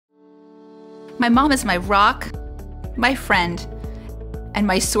My mom is my rock, my friend, and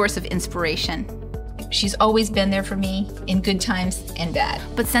my source of inspiration. She's always been there for me in good times and bad.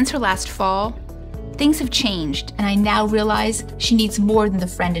 But since her last fall, things have changed, and I now realize she needs more than the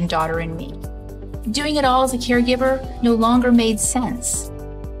friend and daughter in me. Doing it all as a caregiver no longer made sense.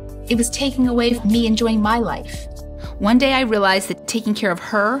 It was taking away from me enjoying my life. One day I realized that taking care of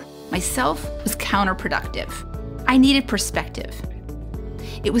her, myself, was counterproductive. I needed perspective.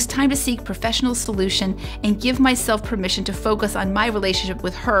 It was time to seek professional solution and give myself permission to focus on my relationship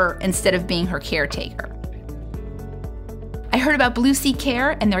with her instead of being her caretaker. I heard about BlueSea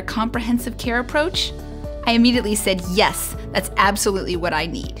Care and their comprehensive care approach. I immediately said, yes, that's absolutely what I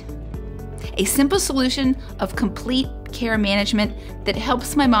need. A simple solution of complete care management that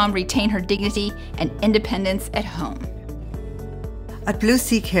helps my mom retain her dignity and independence at home. At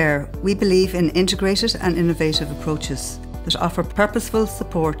BlueSea Care, we believe in integrated and innovative approaches that offer purposeful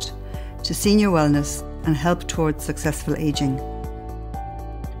support to senior wellness and help towards successful ageing.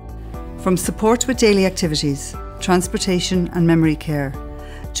 From support with daily activities, transportation and memory care,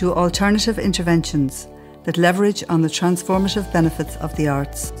 to alternative interventions that leverage on the transformative benefits of the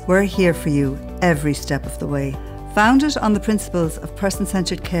arts, we're here for you every step of the way. Founded on the principles of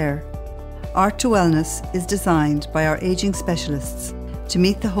person-centred care, Art to Wellness is designed by our ageing specialists to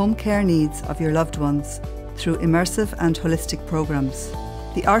meet the home care needs of your loved ones through immersive and holistic programs.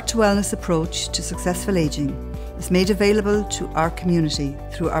 The Art to Wellness approach to successful ageing is made available to our community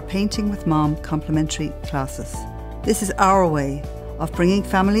through our Painting with Mom complementary classes. This is our way of bringing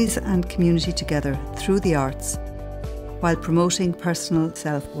families and community together through the arts while promoting personal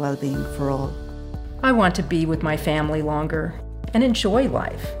self-well-being for all. I want to be with my family longer and enjoy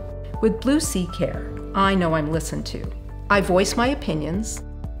life. With BlueSea Care, I know I'm listened to. I voice my opinions,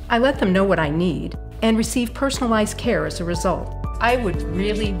 I let them know what I need, and receive personalized care as a result. I would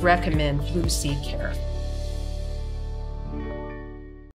really recommend BlueSea Care.